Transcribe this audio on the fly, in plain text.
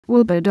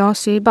Wilbur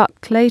Dorsey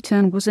Buck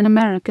Clayton was an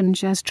American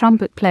jazz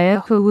trumpet player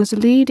who was a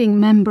leading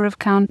member of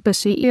Count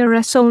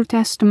Basie's Old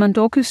Testament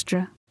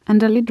Orchestra,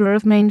 and a leader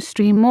of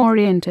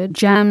mainstream-oriented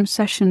jam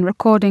session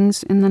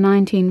recordings in the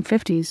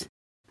 1950s.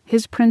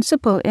 His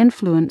principal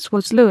influence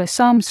was Louis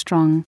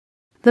Armstrong.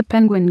 The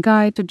Penguin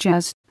Guide to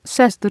Jazz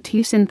says that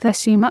he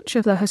synthesized much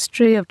of the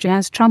history of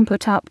jazz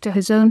trumpet up to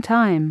his own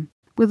time,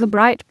 with a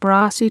bright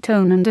brassy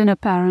tone and an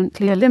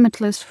apparently a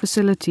limitless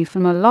facility for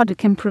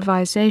melodic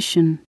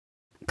improvisation.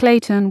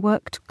 Clayton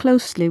worked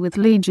closely with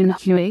Li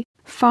Jinhui,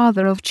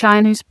 father of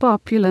Chinese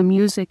popular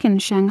music in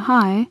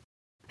Shanghai.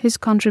 His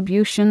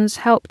contributions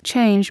helped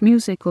change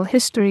musical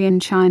history in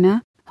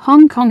China,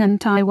 Hong Kong and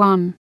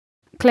Taiwan.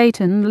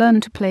 Clayton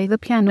learned to play the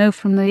piano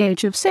from the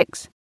age of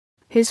 6.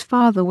 His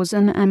father was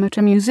an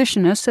amateur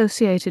musician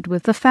associated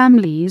with the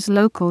family's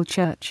local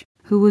church,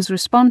 who was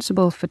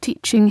responsible for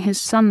teaching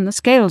his son the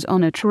scales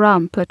on a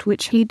trumpet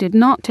which he did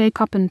not take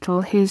up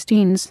until his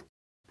teens.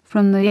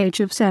 From the age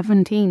of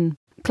 17,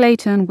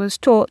 Clayton was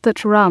taught the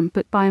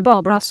trumpet by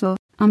Bob Russell,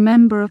 a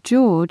member of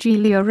George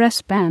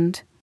Eliot's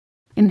band.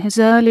 In his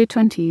early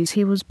 20s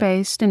he was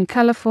based in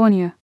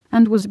California,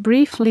 and was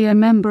briefly a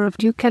member of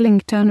Duke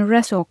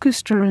Ellington's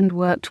orchestra and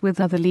worked with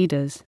other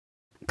leaders.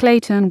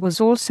 Clayton was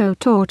also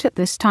taught at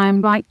this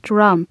time by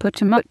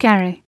trumpeter Mutt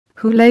Carey,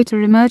 who later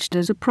emerged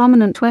as a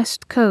prominent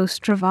West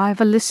Coast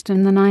revivalist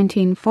in the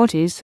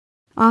 1940s.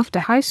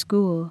 After high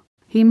school,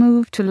 he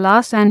moved to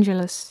Los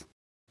Angeles.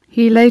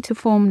 He later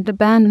formed a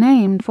band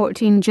named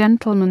 14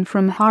 Gentlemen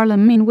from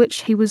Harlem, in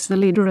which he was the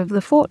leader of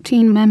the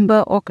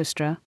 14-member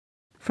orchestra.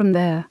 From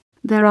there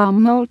are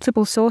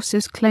multiple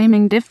sources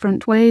claiming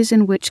different ways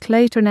in which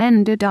Clayton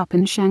ended up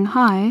in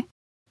Shanghai.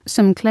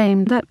 Some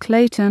claimed that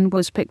Clayton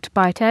was picked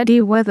by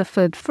Teddy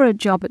Weatherford for a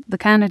job at the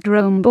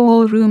Canadrome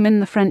Ballroom in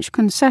the French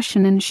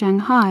Concession in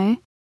Shanghai.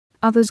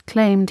 Others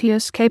claimed he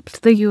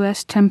escaped the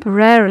U.S.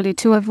 temporarily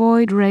to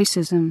avoid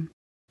racism.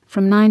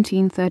 From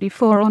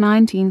 1934 or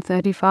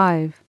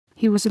 1935,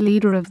 he was a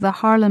leader of the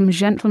Harlem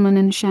Gentlemen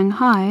in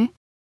Shanghai.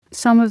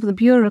 Some of the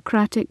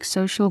bureaucratic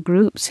social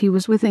groups he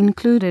was with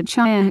included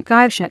Chiang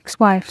Kai-shek's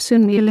wife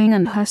Sun Mei-ling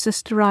and her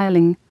sister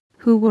Ai-ling,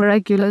 who were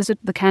regulars at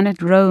the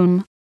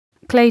Canadrome.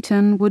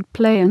 Clayton would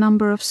play a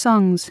number of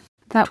songs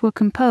that were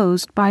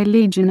composed by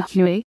Li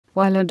Jinhui,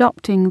 while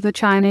adopting the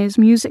Chinese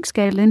music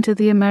scale into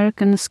the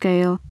American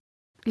scale.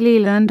 Li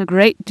learned a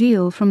great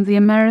deal from the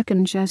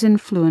American jazz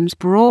influence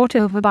brought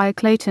over by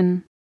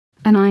Clayton.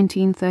 A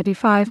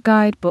 1935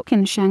 guidebook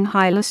in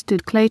Shanghai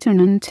listed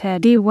Clayton and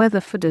Teddy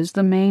Weatherford as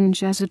the main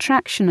jazz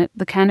attraction at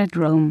the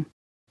Canadrome.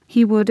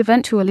 He would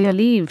eventually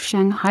leave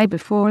Shanghai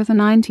before the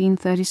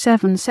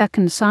 1937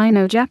 Second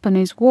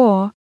Sino-Japanese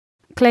War.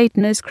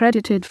 Clayton is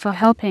credited for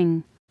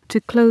helping to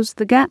close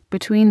the gap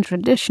between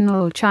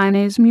traditional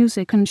Chinese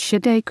music and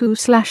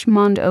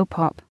shidaku/mondo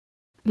pop.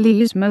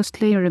 Li is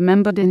mostly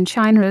remembered in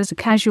China as a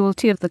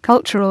casualty of the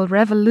Cultural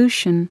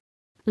Revolution.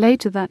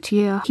 Later that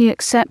year he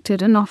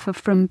accepted an offer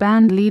from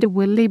band leader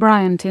Willie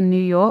Bryant in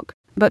New York,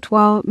 but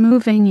while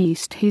moving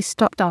east he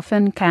stopped off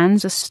in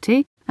Kansas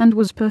City, and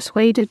was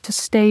persuaded to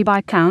stay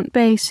by Count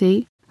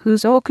Basie,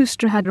 whose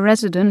orchestra had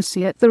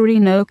residency at the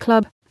Reno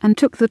Club, and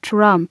took the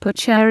trumpet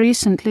chair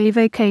recently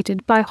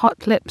vacated by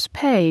Hot Lips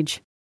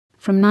Page.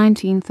 From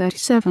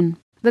 1937,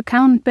 the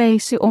Count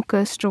Basie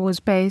Orchestra was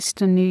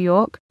based in New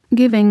York,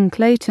 giving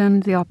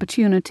Clayton the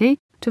opportunity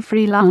to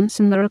freelance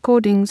in the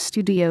recording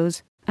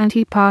studios, and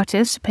he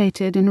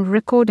participated in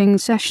recording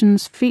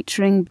sessions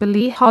featuring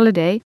Billie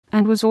Holiday,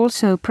 and was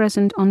also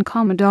present on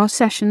Commodore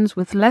sessions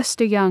with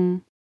Lester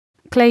Young.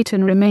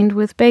 Clayton remained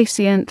with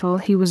Basie until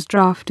he was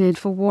drafted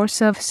for war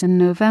service in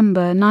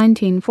November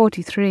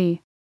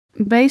 1943.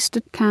 Based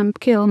at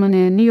Camp Kilmer,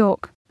 New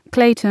York,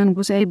 Clayton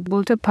was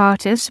able to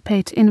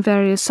participate in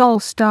various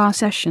all-star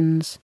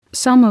sessions,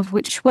 some of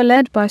which were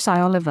led by Cy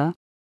Oliver.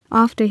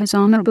 After his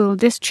honorable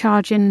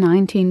discharge in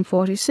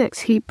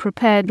 1946, he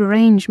prepared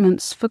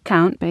arrangements for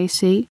Count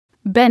Basie,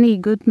 Benny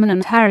Goodman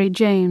and Harry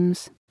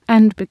James,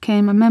 and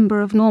became a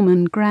member of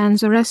Norman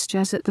Granz's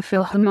Jazz at the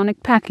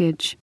Philharmonic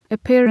Package,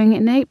 appearing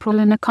in April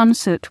in a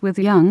concert with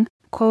Young,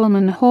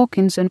 Coleman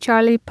Hawkins and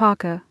Charlie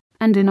Parker,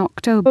 and in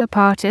October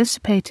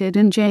participated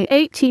in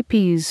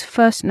JATP's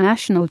first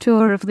national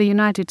tour of the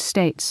United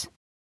States.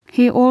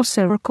 He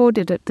also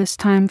recorded at this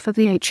time for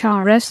the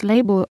HRS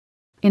label.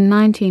 In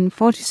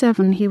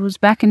 1947 he was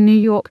back in New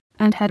York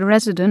and had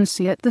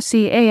residency at the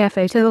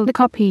CAFA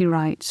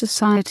Copyright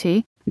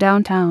Society,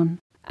 downtown,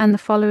 and the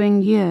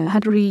following year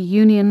had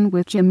reunion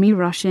with Jimmy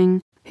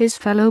Rushing, his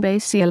fellow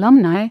Basie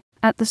alumni,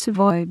 at the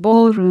Savoy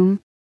Ballroom.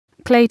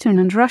 Clayton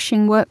and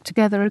Rushing worked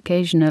together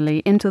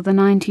occasionally into the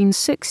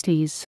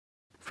 1960s.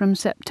 From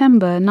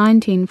September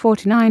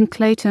 1949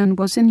 Clayton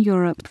was in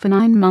Europe for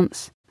 9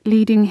 months,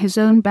 leading his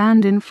own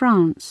band in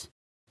France.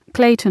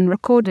 Clayton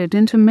recorded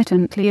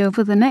intermittently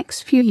over the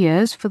next few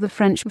years for the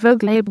French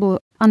Vogue label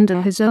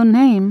under his own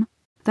name,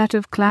 that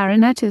of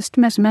clarinetist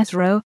Mes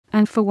Mesro,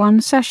 and for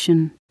one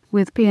session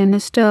with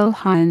pianist Earl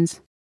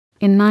Hines.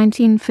 In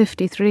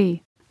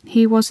 1953,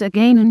 he was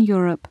again in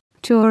Europe,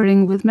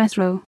 touring with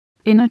Mesro,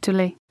 in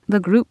Italy, The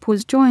group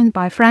was joined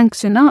by Frank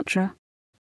Sinatra,